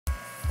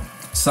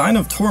Sign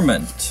of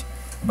Torment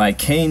by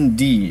Kain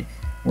D.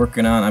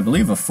 Working on, I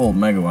believe, a full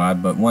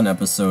megawatt, but one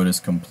episode is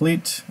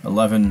complete.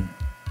 11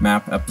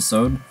 map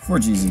episode for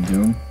GZ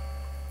Doom.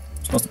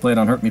 Supposed to play it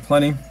on Hurt Me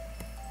Plenty.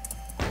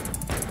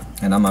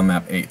 And I'm on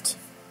map 8.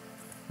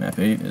 Map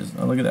 8 is,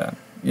 oh look at that,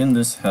 in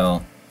this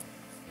hell.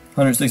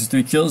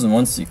 163 kills and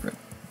 1 secret.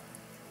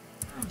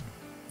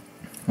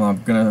 Well,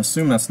 I'm gonna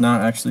assume that's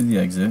not actually the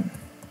exit.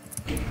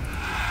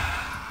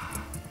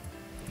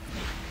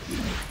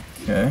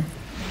 Okay.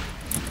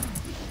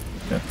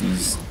 Got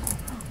these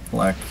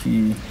black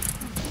key.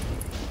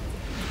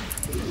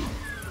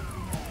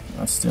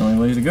 That's the only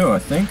way to go, I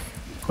think.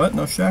 But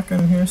no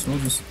shotgun in here, so we'll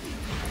just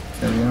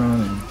carry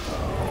on and...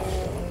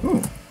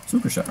 Ooh,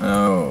 super shotgun.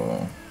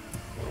 Oh.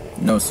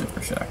 No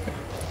super shotgun.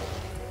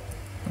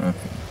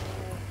 Okay.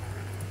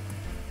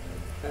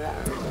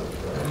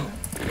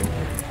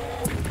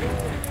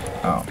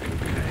 Oh.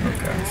 Oh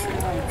gosh.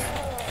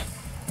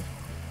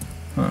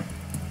 Huh.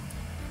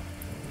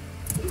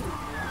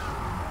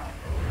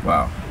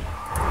 Wow.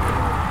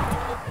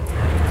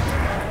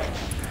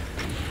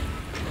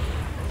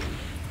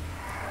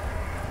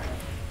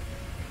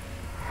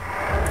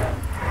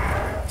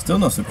 Still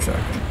no super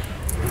shotgun.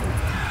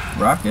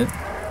 Rocket.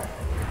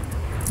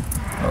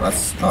 Oh,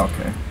 that's... Oh,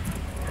 okay.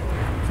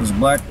 There's a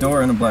black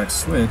door and a black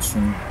switch,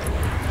 and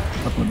a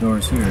couple of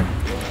doors here.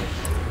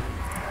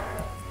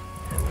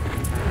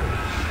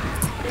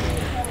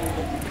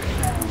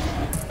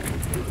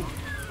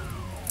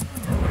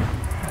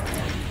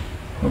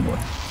 Oh boy.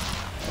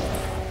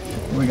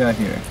 What do we got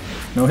here?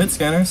 No hit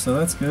scanner, so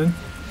that's good.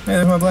 Hey,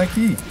 there's my black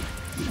key.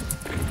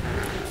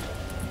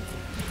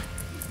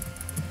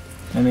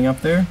 Anything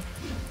up there?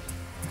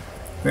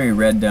 Very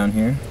red down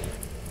here.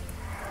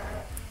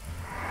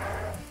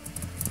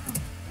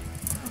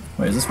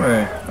 Wait, is this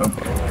where I... Oh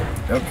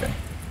boy. Okay.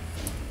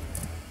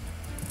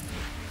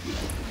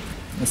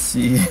 Let's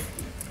see.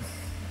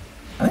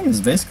 I think it's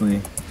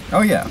basically...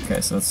 Oh yeah,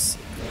 okay, so it's...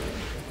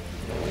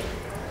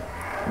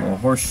 a little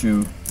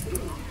horseshoe.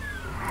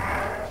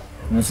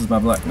 And this is my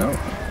black... No,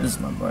 this is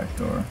my black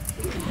door.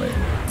 Wait,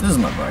 this is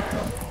my black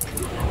door.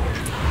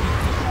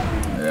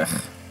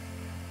 Ugh.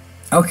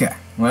 Okay,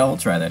 well, we'll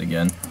try that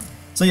again.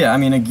 So yeah, I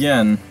mean,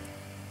 again,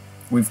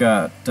 we've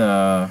got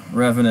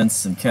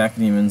Revenants and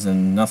Cacodemons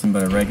and nothing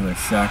but a regular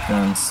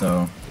shotgun,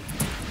 so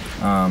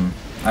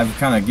I've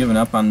kind of given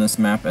up on this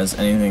map as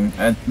anything,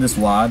 this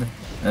WAD,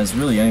 as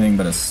really anything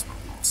but a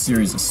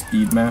series of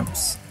speed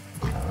maps.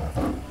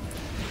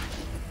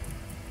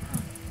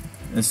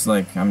 It's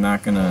like, I'm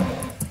not gonna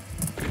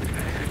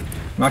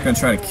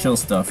try to kill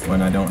stuff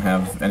when I don't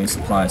have any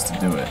supplies to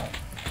do it.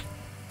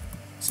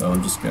 So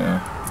I'm just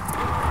gonna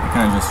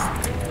kind of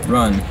just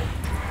run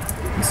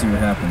and see what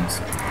happens.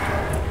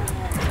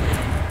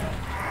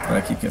 But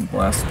I keep getting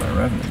blasted by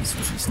Revenants,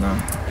 which is not...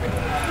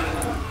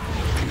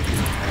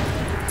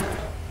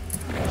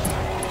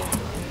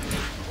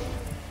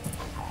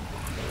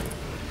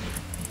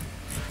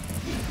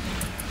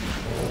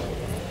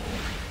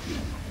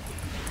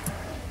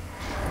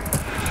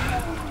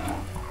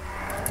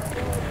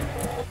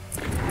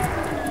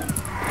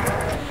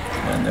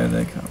 And there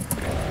they come.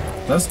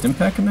 Is that a stim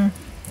pack in there?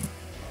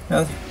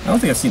 I don't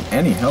think I've seen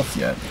any health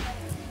yet.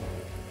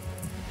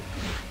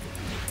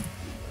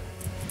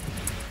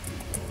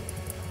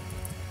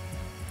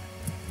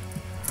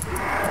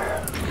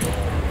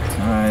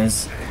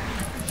 Guys.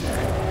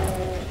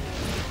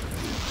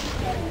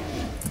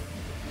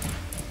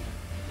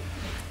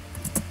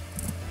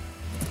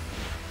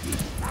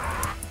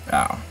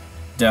 Ow.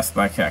 Death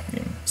by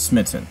Cacodemon.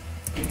 Smitten.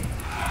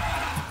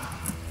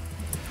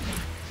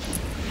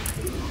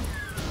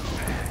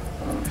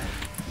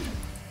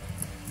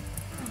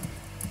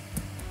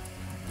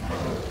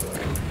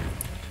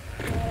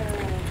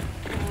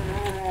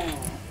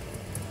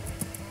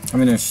 I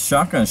mean, there's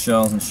shotgun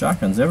shells and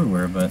shotguns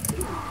everywhere, but...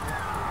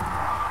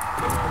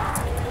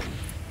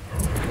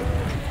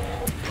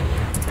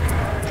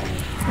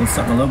 I need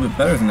something a little bit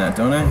better than that,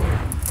 don't I?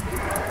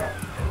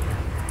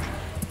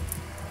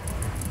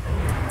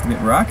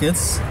 Get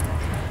rockets.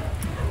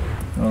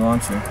 No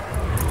launcher.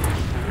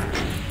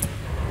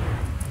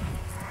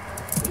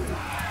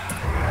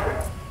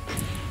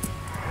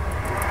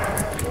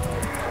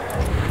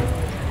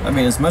 I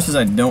mean, as much as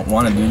I don't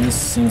want to do this,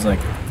 it seems like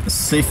the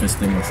safest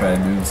thing to try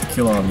to do is to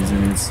kill all these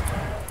idiots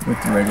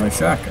with the regular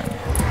shotgun.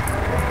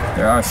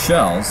 There are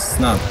shells. It's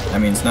not, I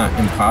mean, it's not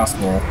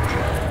impossible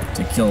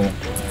to kill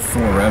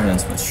 4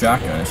 Revenants with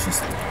shotgun. It's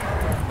just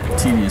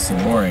tedious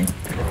and boring.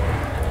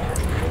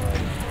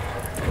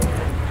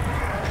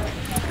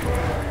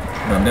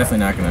 But I'm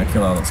definitely not going to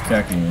kill all those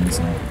Cacodemons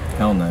and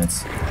Hell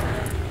Knights.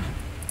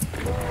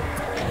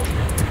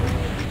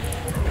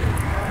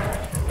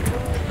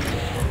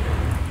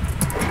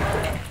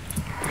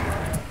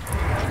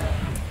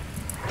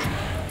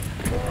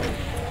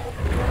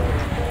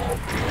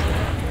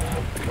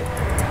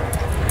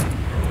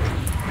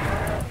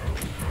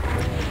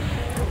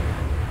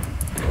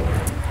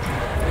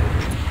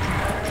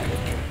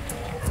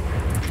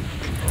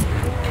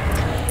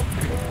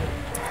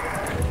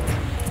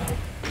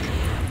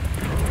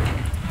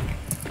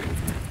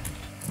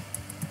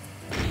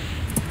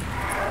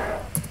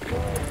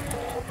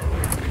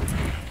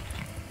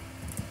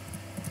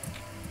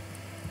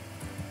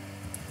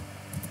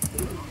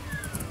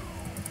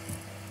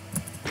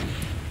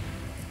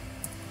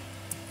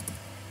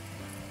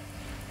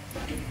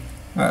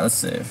 Alright, let's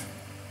save.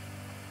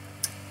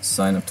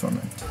 Sign of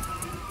Torment.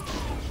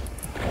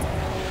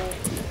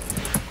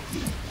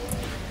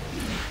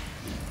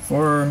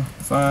 4,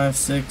 5,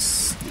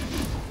 6.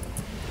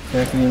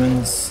 Pack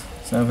demons.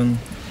 7.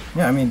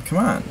 Yeah, I mean, come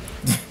on.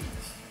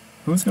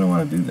 Who's gonna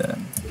want to do that?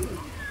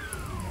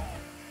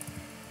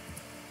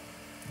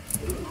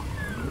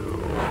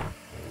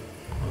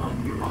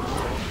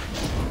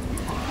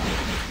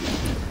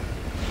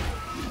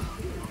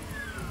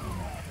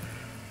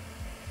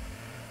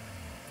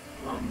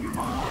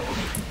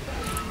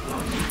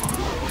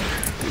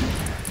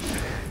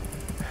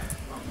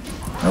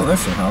 Oh,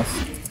 there's some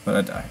health, but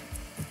I die.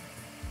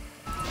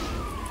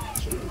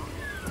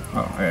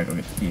 Oh, I gotta go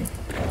get the key.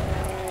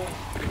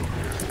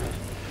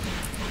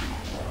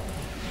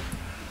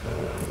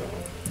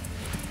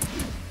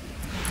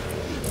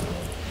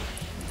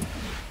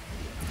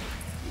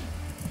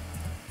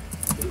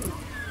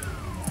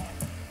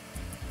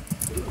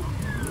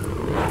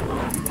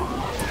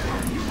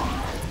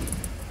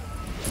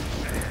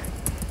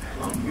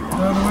 Get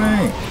out of the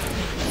way,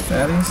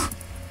 fatties.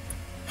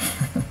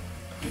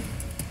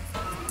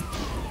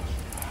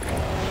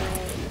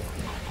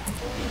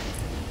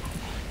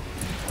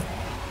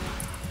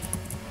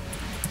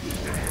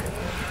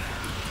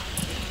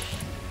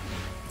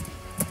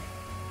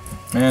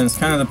 And it's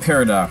kind of the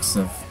paradox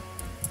of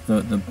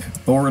the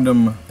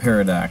boredom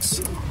paradox,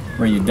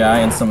 where you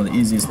die in some of the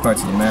easiest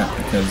parts of the map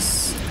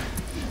because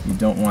you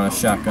don't want to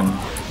shotgun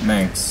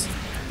Manx.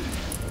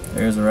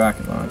 There's a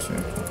rocket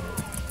launcher.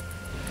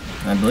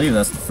 I believe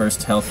that's the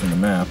first health in the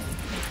map.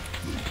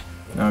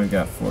 Now we've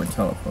got 4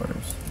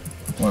 teleporters.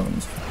 One of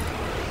them's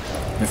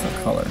a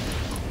different color.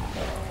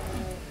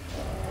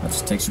 That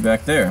just takes you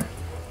back there.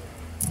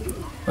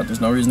 But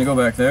there's no reason to go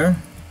back there.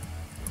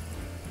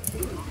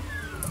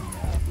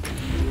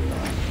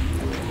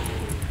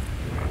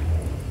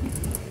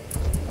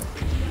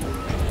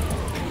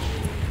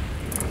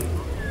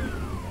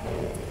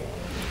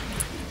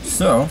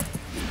 So,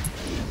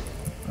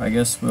 I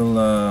guess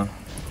we'll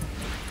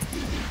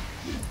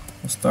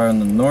start in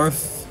the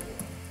northwest.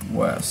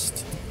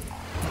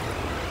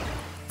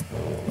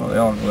 Oh, they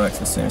all go back to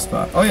the same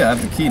spot. Oh yeah, I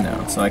have the key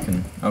now, so I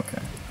can...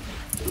 Okay.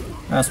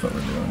 That's what we're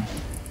doing.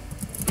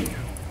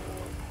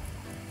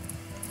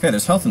 Okay,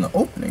 there's health in the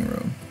opening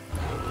room.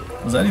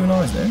 Was that even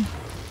always there?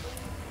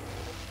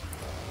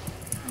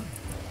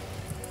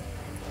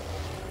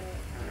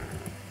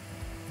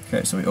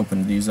 Okay, so we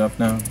opened these up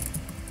now.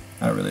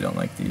 I really don't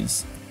like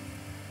these.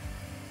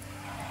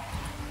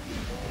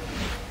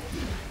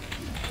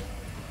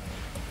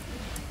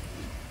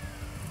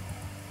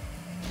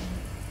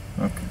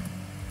 Okay.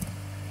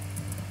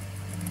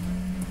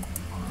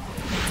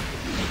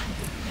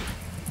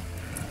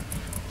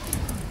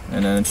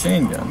 And then a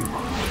chain gun.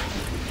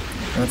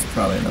 That's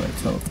probably another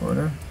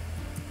teleporter.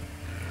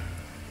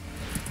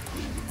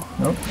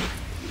 Nope.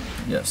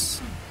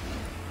 Yes.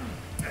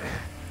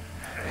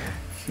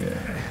 Okay.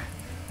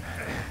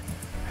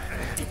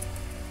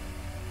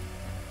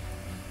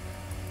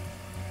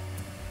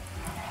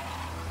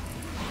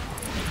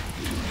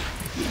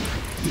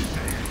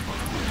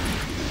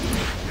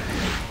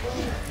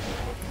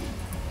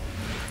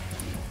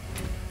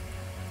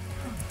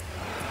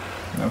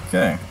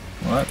 Okay,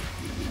 what?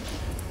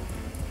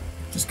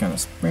 Just kind of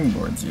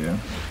springboards you.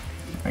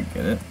 I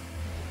get it.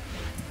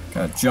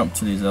 Gotta jump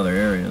to these other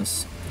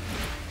areas.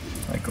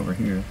 Like over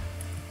here.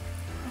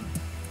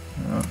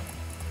 Oh.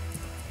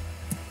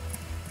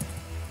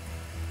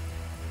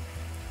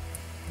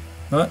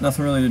 But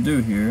nothing really to do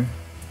here,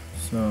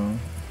 so...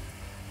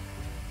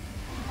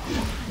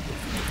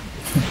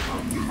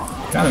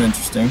 kind of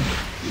interesting.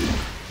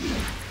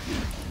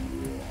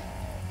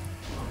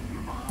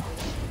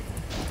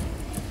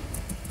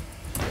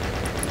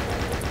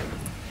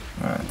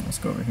 Alright, let's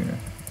go over here.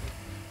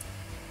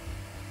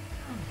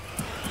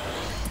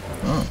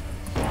 Oh.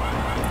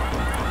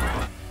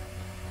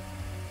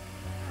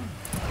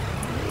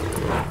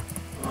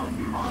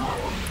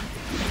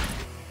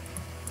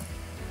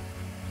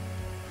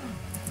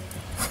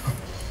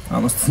 I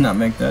almost did not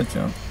make that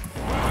jump.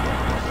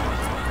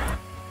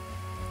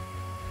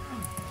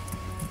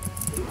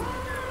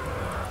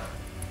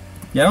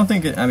 Yeah, I don't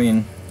think it, I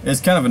mean,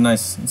 it's kind of a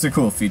nice, it's a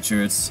cool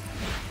feature. It's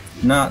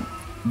not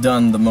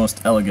done the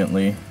most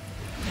elegantly.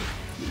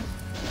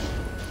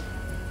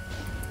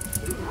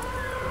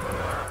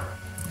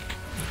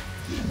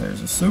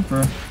 There's a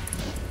super.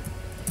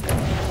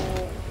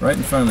 Right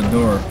in front of the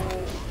door.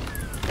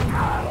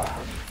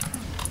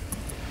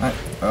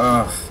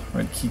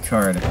 Red key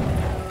card.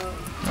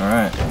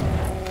 Alright.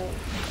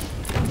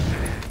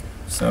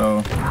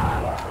 So,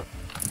 I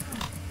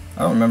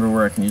don't remember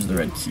where I can use the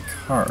red key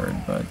card,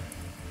 but...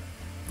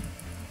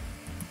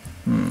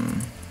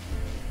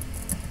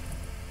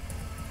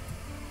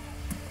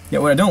 Yeah,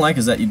 what I don't like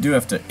is that you do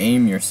have to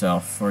aim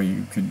yourself, or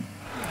you could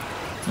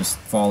just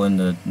fall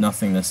into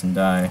nothingness and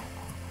die.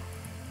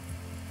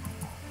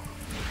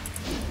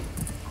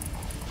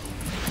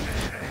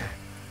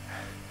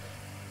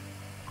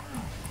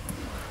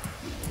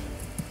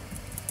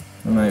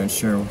 I'm not even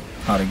sure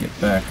how to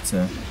get back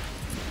to...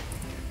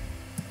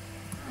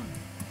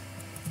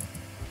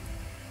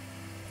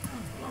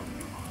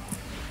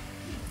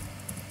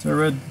 there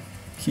a red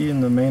key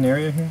in the main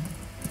area here?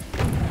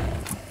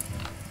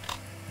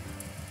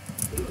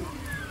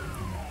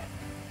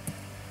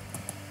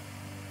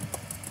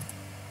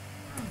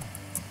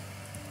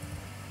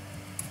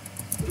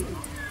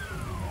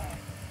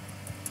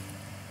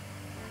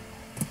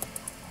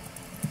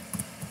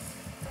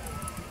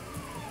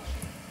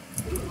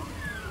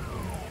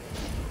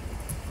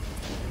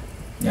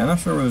 Yeah, I'm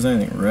not sure if there's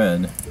anything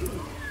red.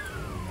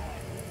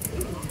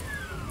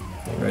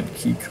 Red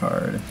key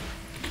card.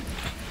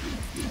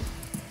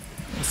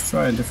 Let's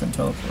try a different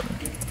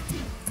teleporter.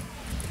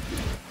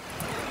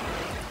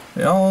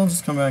 They all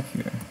just come back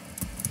here.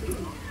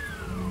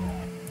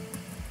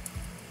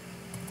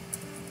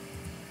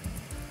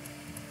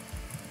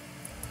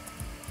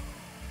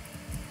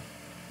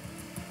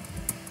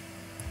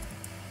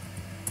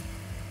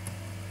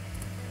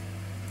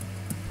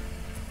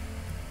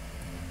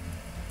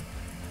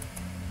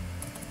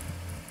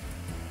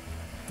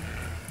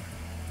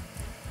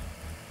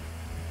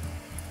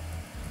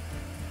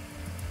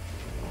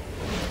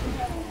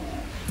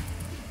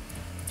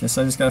 Guess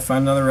I just gotta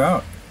find another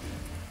route.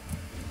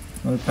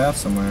 Another path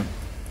somewhere.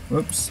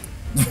 Whoops.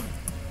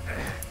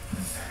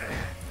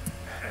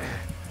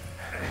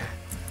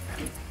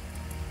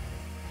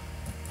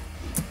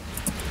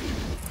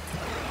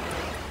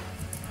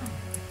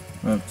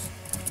 Whoops.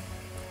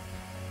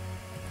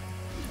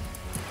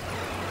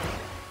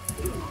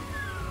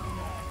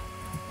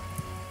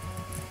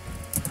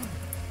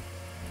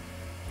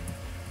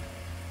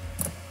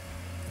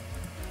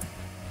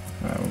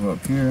 Alright, we'll go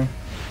up here.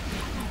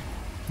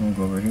 We'll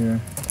go over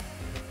here.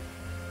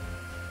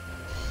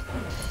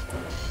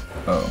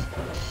 Oh.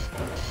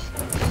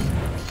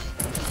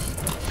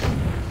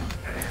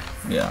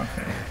 Yeah,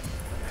 okay.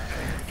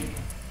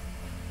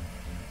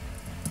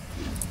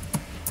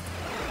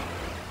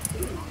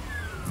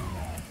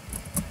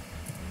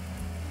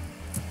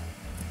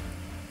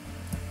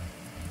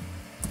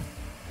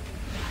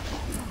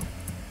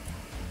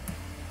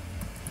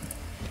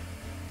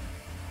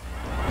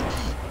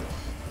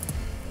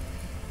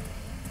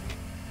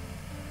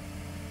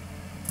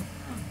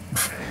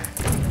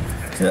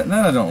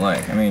 That I don't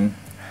like. I mean,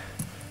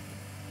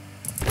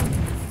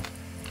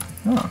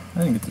 oh, I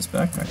didn't get this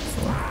backpack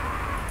before.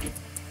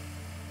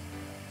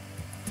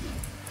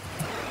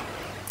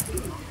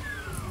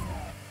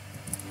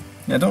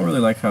 Yeah, I don't really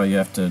like how you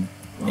have to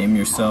aim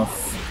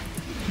yourself,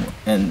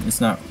 and it's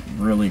not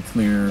really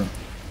clear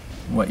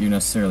what you're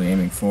necessarily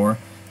aiming for.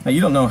 Now, you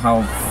don't know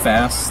how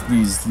fast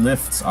these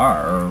lifts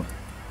are, or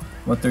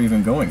what they're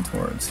even going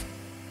towards.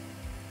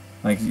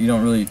 Like, you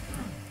don't really...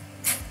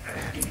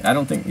 I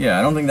don't think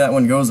that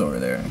one goes over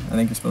there. I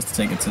think you're supposed to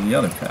take it to the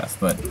other path,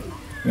 but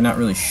you're not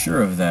really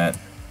sure of that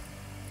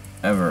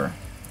ever.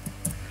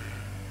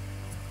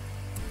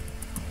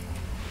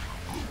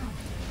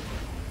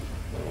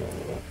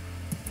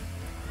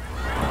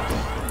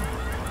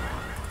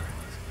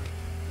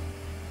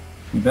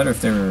 It'd be better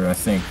if they were, I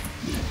think,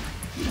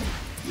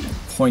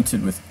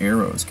 pointed with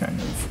arrows, kind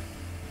of.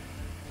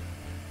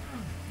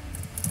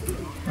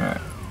 Alright.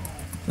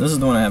 So this is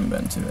the one I haven't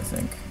been to, I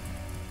think.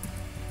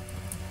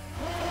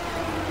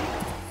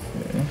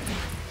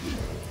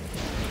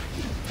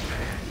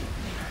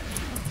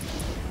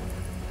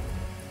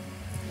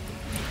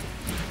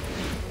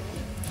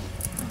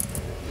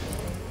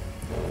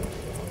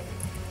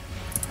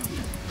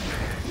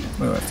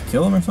 What, do I have to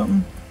kill him or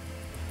something?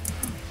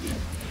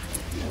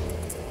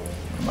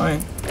 I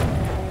might.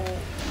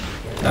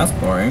 That's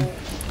boring.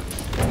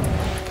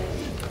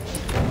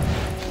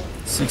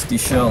 60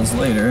 shells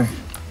later.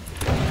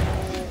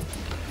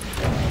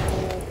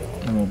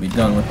 And we'll be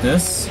done with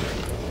this.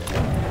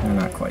 They're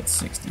not quite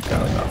 60,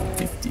 probably about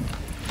 50.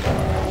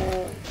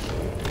 I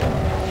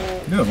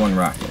do have one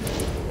rocket.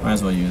 Might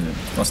as well use it.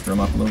 Cluster them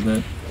up a little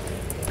bit.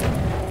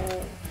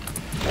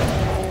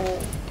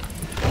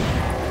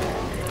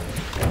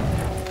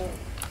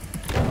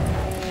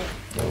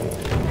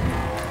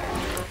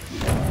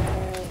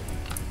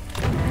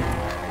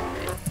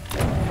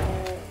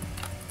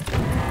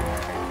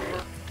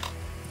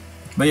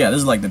 But yeah, this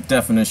is like the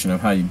definition of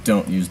how you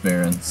don't use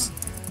Barons.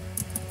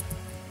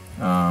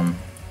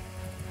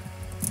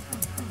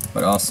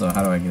 But also,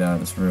 how do I get out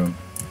of this room?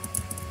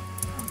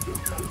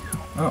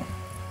 Oh.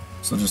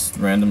 So just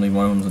randomly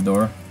one of them's a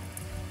door?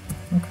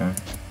 Okay.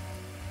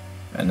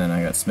 And then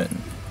I got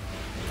smitten.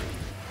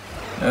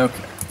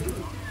 Okay.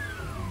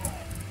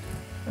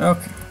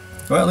 Okay.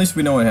 Well, at least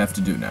we know what I have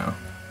to do now.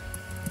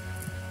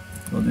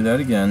 We'll do that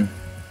again.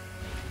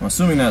 I'm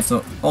assuming that's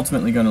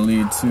ultimately going to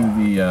lead to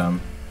the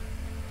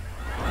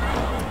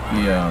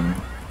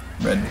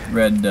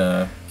red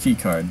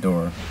keycard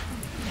door.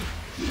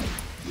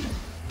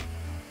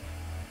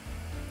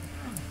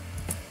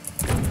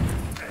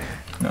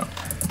 No.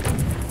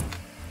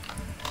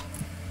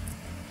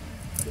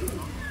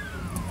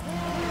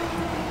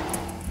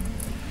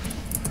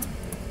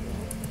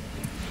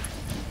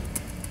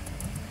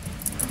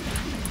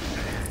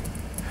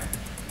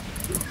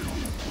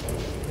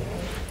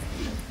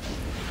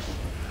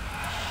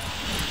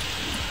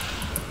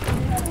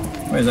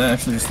 Wait, is that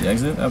actually just the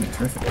exit? That would be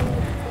terrific.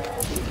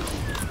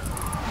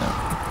 No.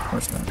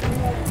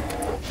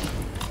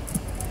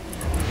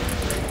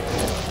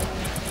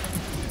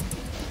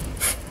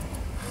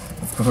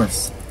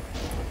 course.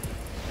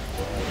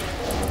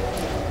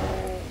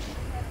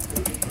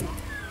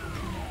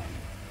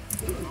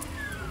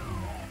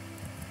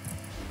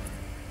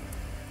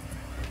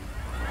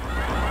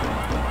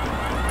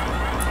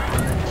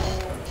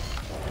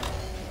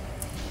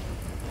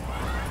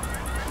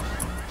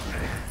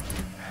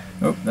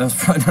 Oh, that was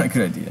probably not a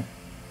good idea.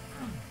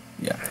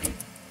 Yeah.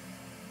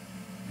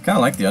 I kind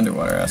of like the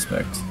underwater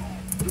aspect.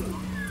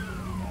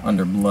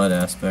 Under blood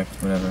aspect,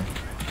 whatever.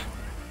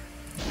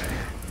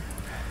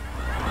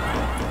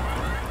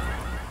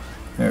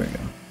 There we go.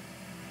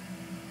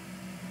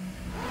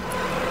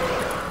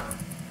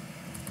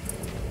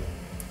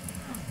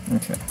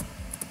 Okay.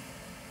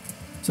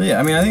 So yeah,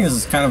 I mean, I think this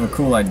is kind of a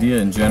cool idea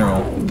in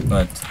general,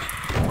 but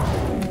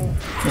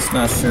just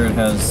not sure it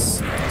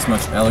has as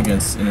much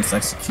elegance in its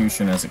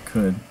execution as it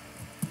could.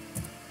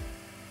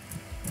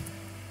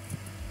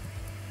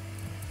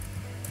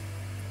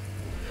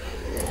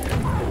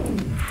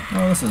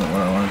 Oh, this isn't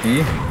what I want to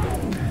be.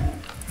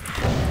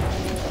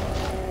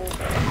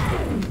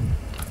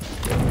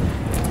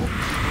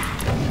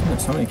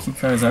 Gosh, how many key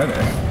cards are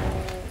there?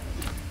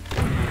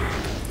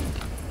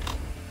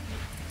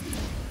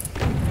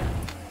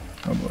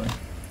 Oh boy.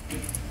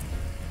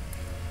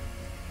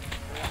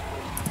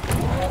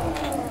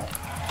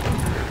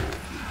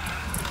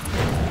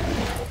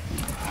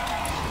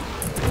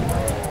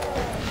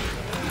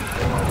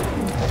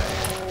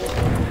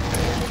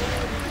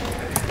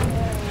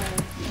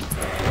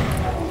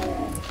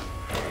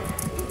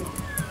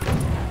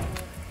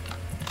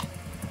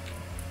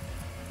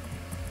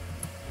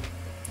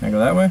 Can I go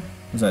that way? Or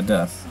is that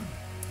death?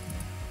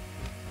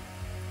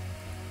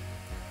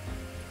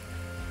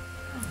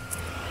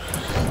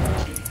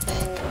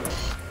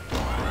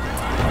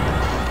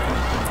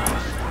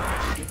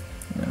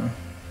 No,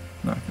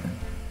 not good.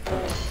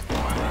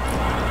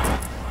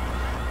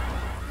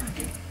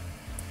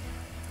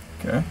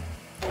 Okay.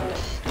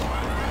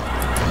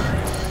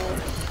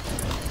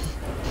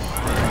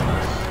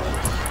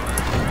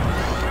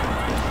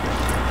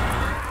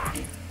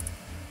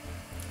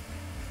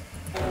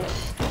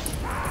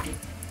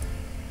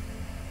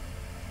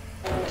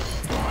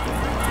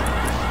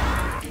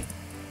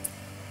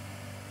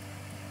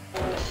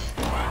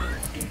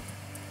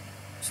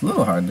 It's a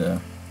little hard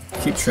to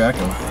keep track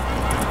of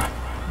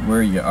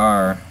where you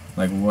are,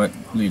 like what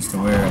leads to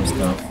where and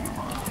stuff.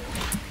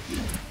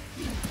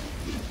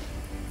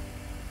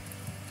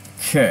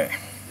 Okay.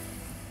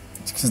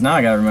 Because now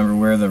I gotta remember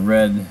where the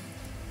red...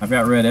 I've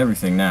got red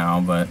everything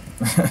now, but...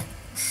 I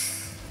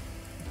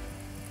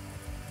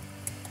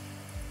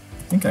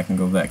think I can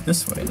go back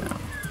this way now.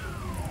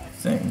 I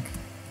think.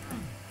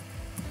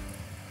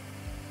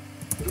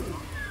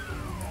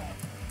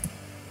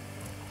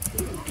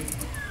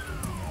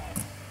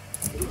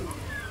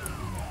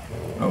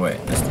 Oh wait,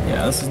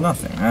 yeah, this is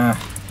nothing. Ah.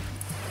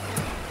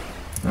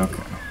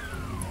 Okay.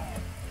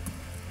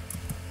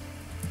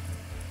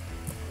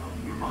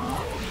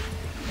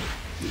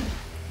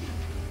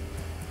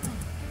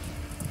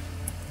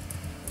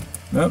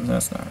 Nope,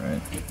 that's not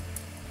right.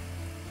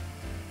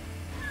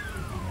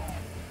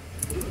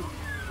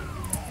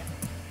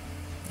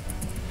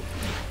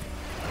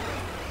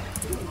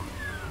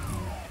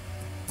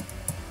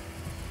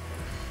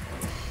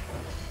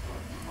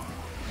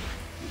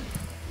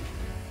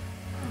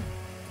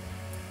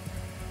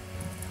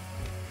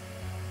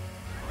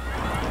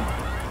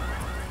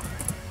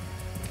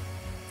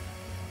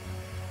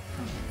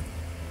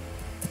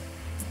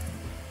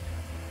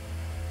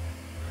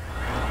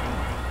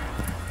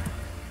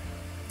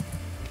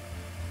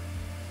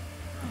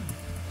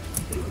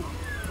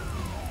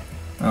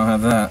 I don't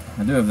have that.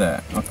 I do have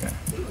that. Okay.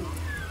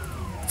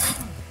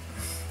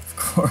 Of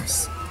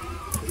course.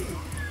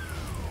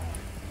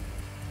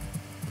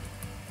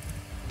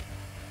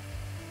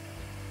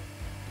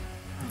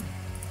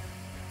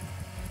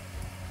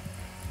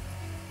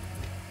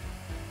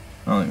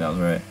 I don't think that was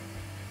right.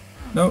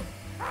 Nope.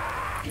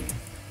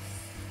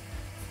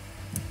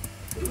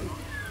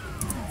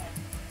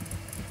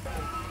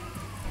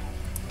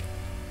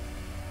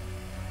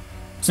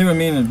 See what I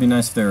mean? It'd be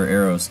nice if there were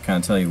arrows to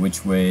kind of tell you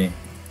which way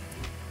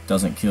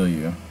doesn't kill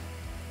you.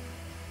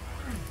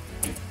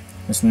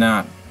 It's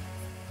not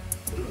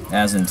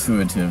as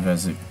intuitive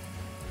as it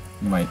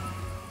might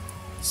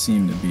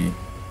seem to be.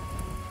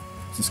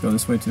 Does this go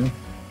this way too?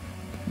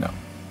 No.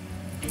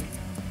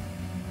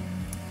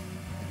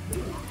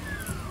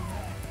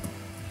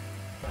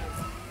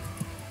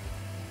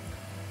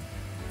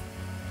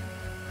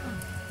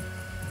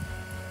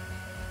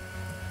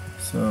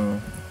 So,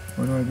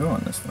 where do I go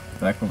on this one?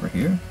 Back over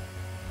here?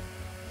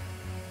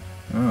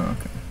 Oh,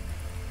 okay.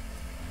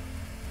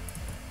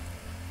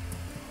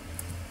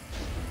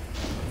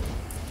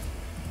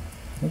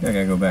 I think I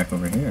gotta go back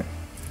over here.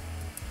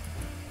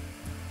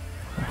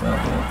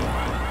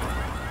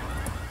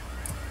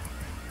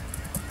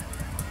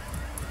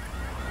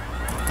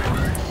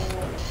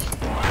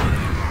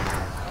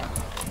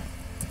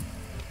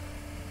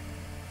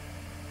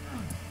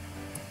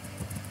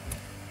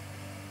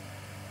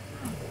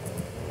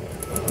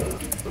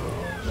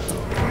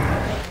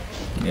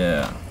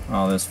 Yeah,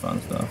 all this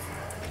fun stuff.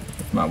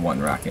 my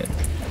one rocket.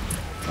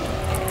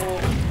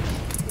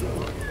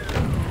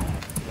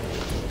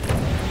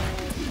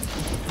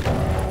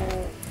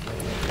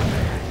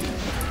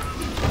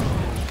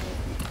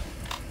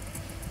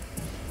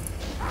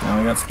 Now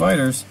we got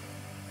spiders.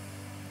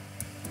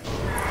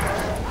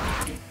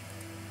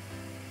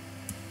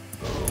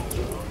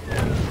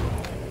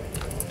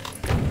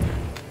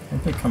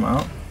 Don't they come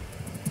out?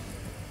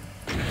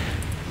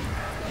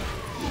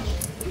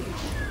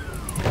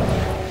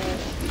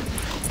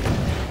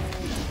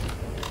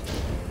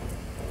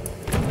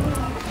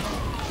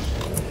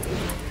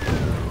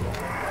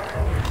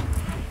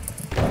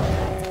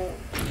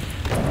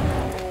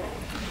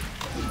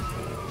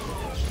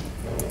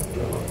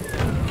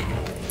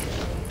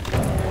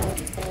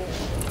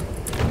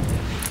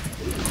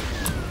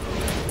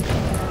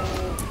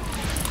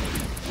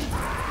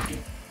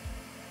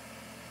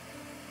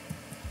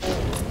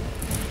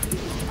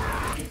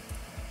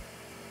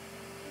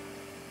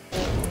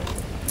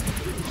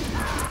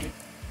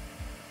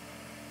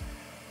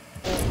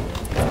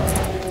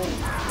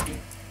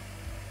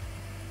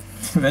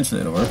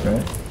 Eventually it'll work,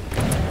 right?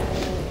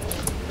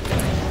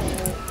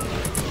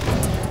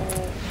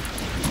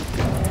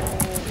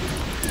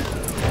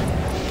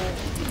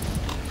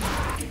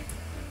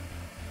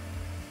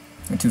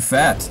 You're too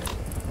fat.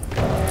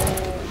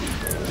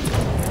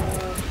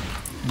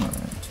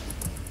 Alright.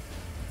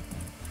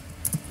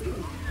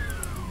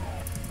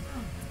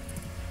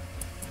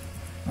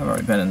 I've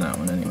already been in that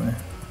one anyway.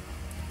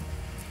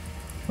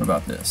 What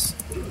about this?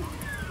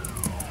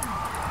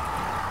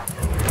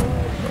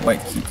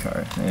 White key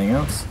card. Anything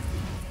else?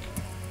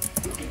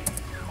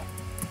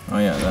 Oh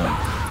yeah,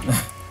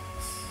 that.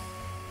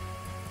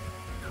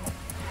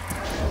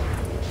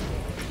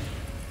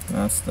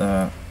 That's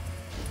that.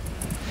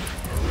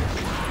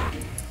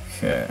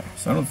 Okay,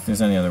 so I don't think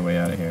there's any other way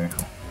out of here.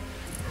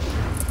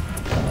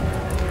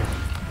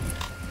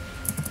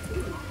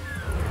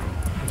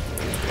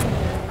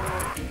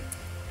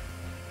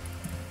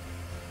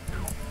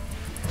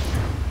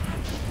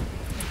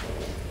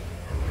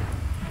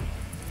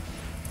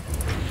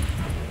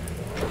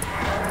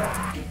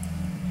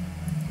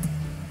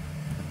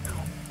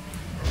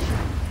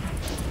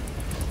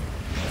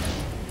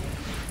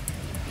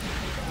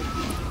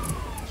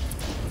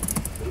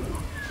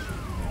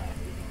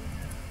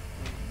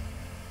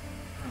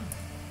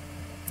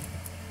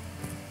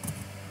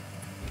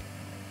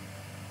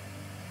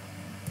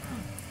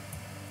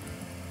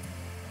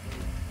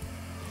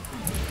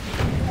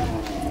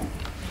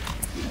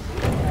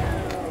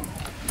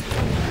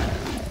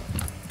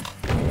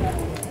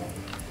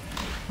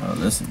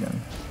 This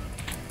again.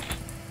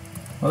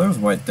 Oh, there was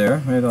white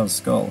there. Maybe that was a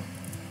skull.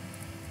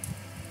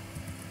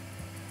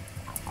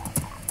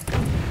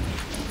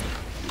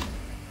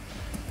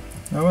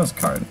 That was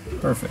card.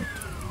 Perfect.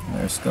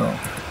 There's skull.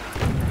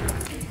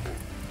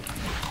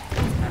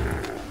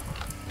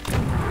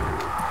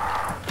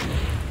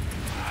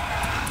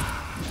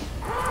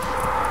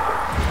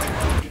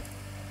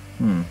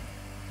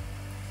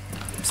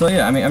 So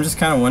yeah, I mean, I'm just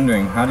kind of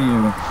wondering, how do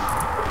you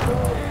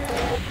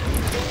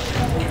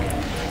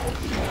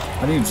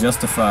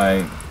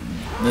justify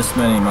this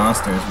many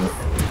monsters with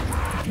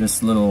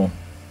this little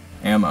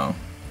ammo?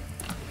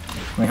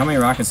 Like, how many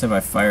rockets have I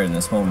fired in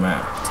this whole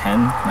map? 10?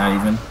 Not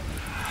even?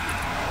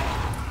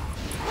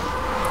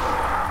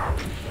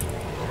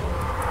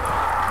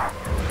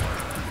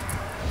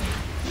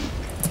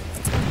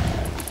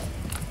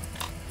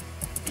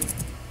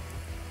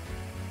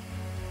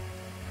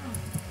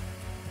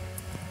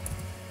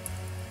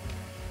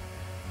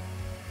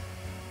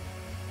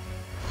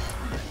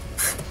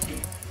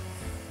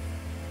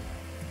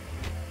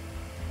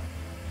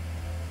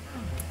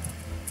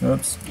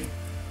 Oops.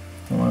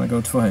 Don't want to go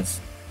twice.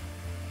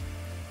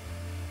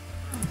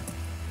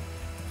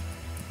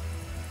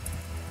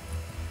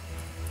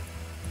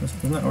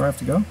 Isn't that where I have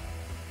to go?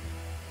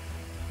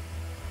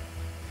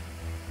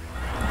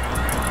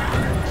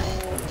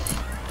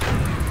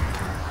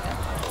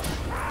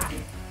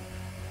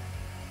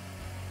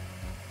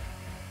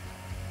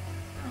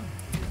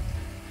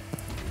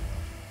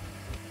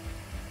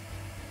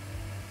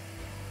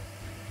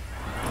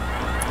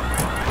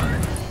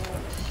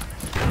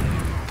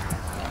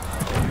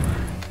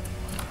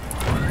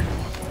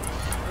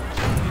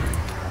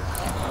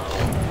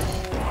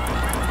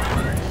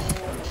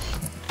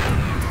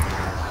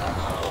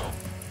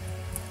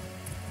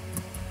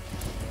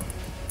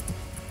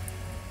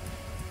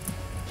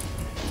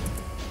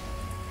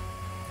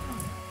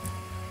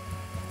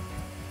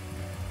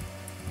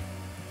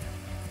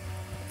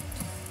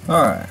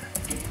 Alright.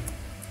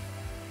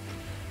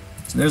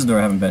 So there's a door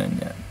I haven't been in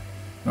yet.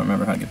 I don't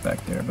remember how to get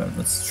back there, but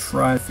let's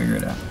try to figure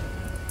it out.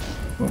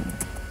 Whoa.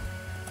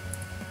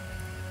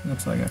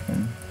 Looks like I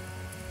can...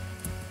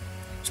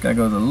 Just gotta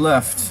go to the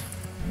left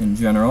in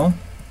general.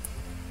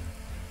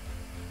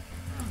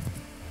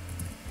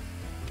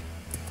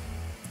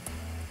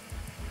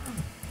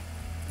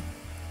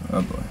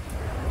 Oh boy.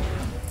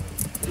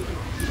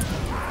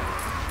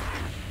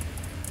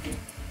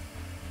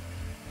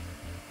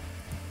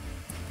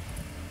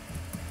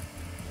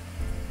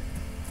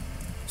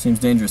 Seems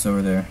dangerous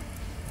over there.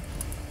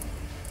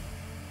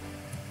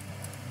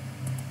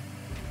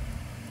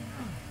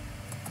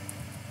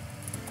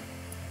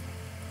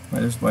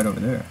 Why, there's white over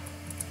there.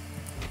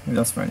 Maybe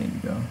that's where I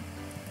need to go.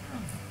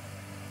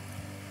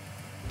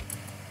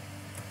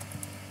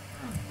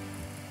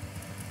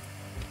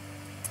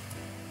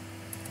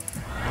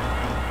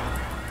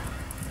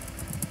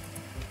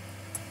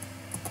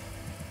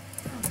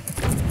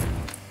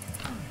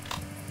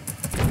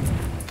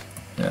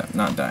 Yeah,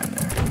 not dying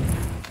there.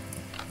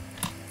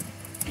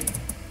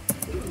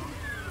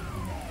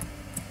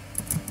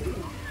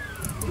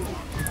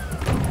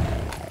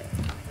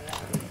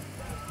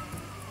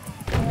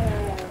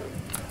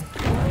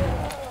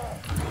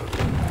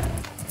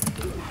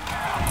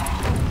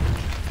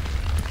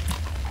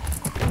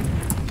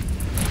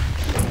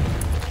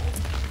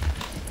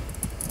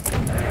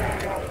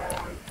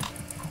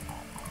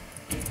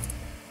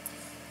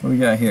 What do we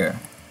got here?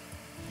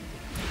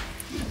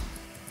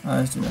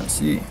 Eyes do not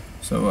see.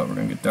 So what, we're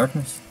gonna get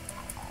darkness?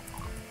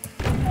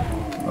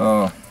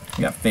 Oh,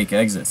 we got fake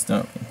exits,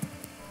 don't we?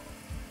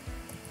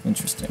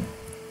 Interesting.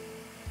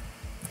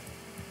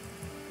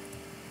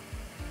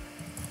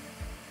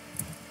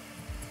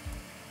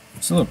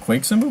 It's a little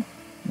quake symbol?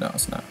 No,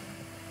 it's not.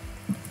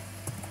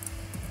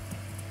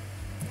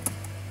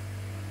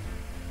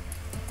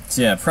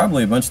 So yeah,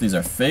 probably a bunch of these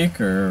are fake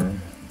or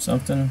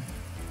something.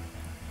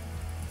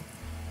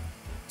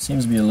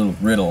 Seems to be a little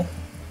riddle.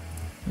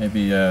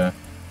 Maybe we're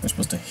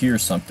supposed to hear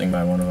something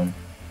by one of them.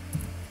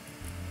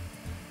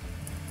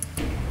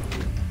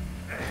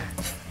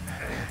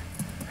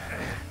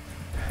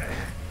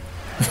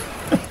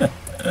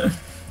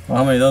 Well,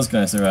 how many of those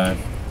can I survive?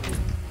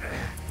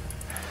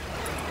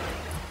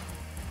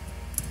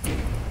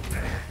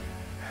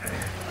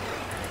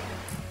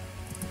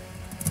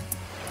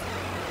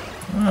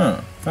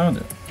 Oh, found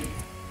it.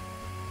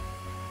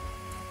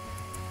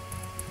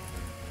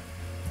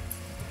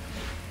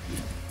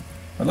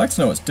 I'd like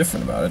to know what's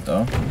different about it,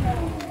 though.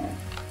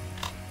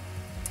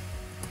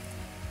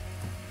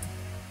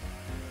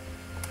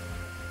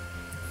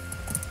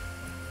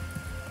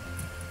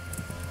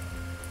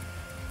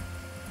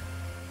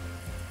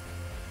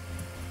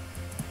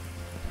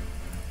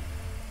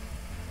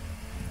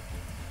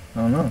 I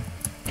don't know.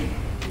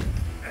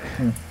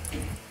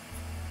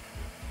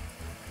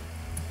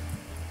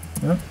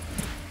 Yep.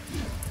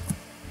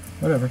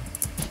 Whatever.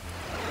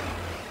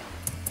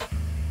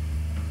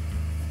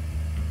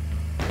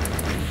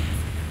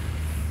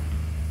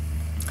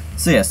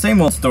 So yeah,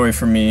 same old story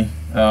for me.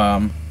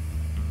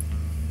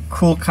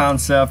 Cool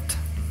concept.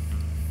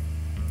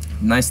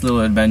 Nice little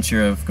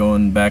adventure of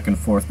going back and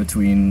forth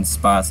between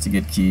spots to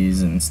get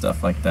keys and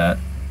stuff like that.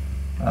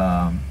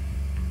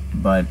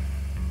 But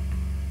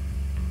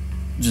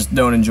just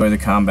don't enjoy the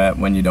combat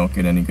when you don't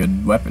get any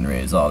good weaponry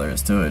is all there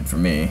is to it for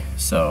me.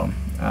 So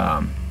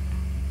I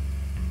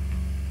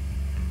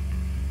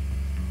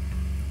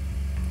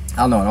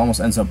don't know, it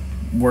almost ends up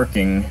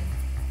working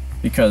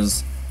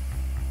because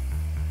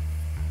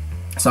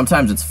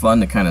sometimes it's fun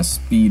to kind of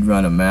speed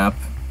run a map.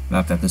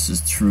 Not that this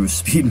is true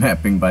speed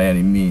mapping by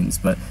any means,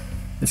 but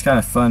it's kind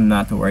of fun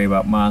not to worry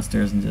about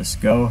monsters and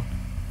just go.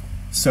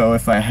 So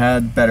if I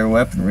had better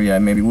weaponry, I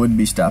maybe would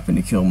be stopping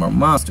to kill more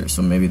monsters.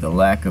 So maybe the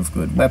lack of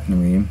good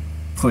weaponry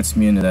puts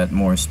me into that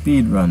more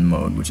speed run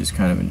mode, which is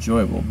kind of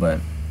enjoyable. But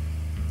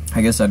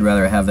I guess I'd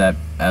rather have that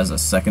as a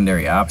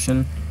secondary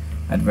option.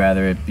 I'd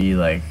rather it be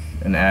like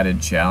an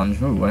added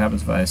challenge. Ooh, what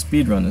happens if I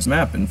speed run this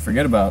map and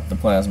forget about the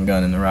plasma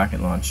gun and the rocket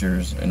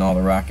launchers and all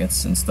the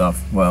rockets and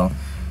stuff? Well,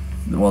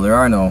 there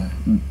are no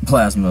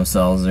plasma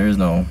cells. There is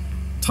no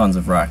tons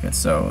of rockets,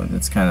 so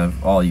it's kind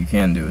of all you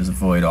can do is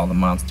avoid all the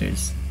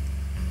monsters.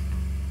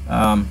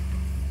 The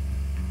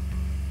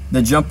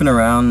jumping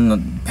around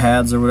the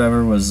pads or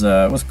whatever was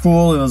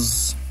cool. It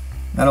was,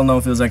 I don't know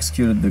if it was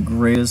executed the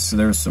greatest. So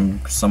there were some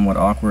somewhat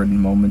awkward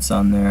moments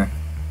on there.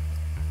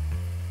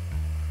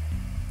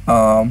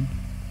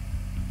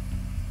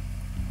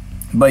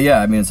 But yeah,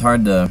 I mean,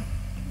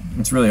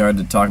 it's really hard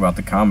to talk about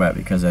the combat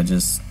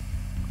because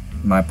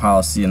my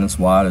policy in this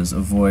WAD is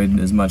avoid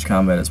as much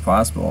combat as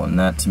possible, and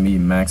that to me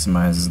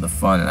maximizes the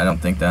fun, and I don't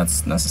think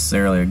that's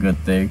necessarily a good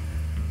thing,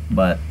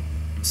 but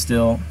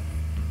still,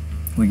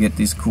 we get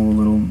these cool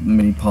little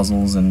mini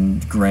puzzles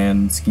and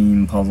grand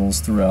scheme puzzles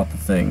throughout the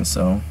thing,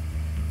 so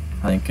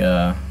I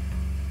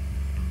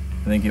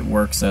think it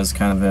works as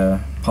kind of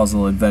a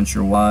puzzle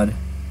adventure WAD.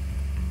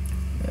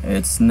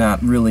 It's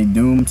not really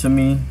Doom to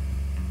me.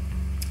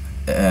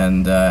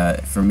 And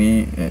for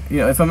me,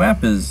 if a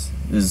map is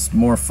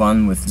more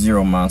fun with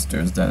zero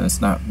monsters, then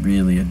it's not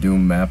really a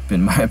Doom map,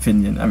 in my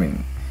opinion. I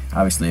mean,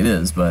 obviously it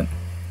is, but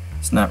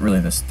it's not really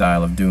the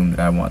style of Doom that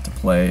I want to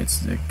play.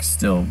 It's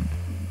still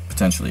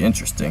potentially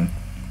interesting,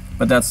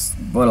 but that's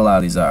what a lot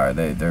of these are.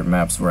 They're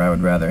maps where I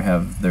would rather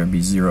have there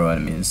be zero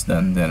enemies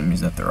than the enemies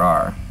that there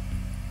are.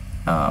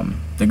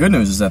 The good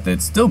news is that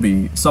they'd still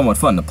be somewhat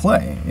fun to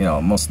play.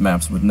 Most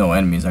maps with no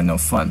enemies are no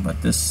fun,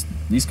 but these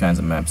kinds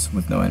of maps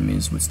with no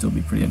enemies would still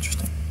be pretty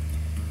interesting.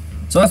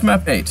 So that's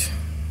map 8.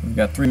 We've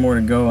got 3 more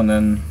to go, and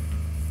then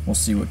we'll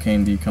see what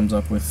Kain D comes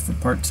up with for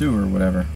part 2 or whatever.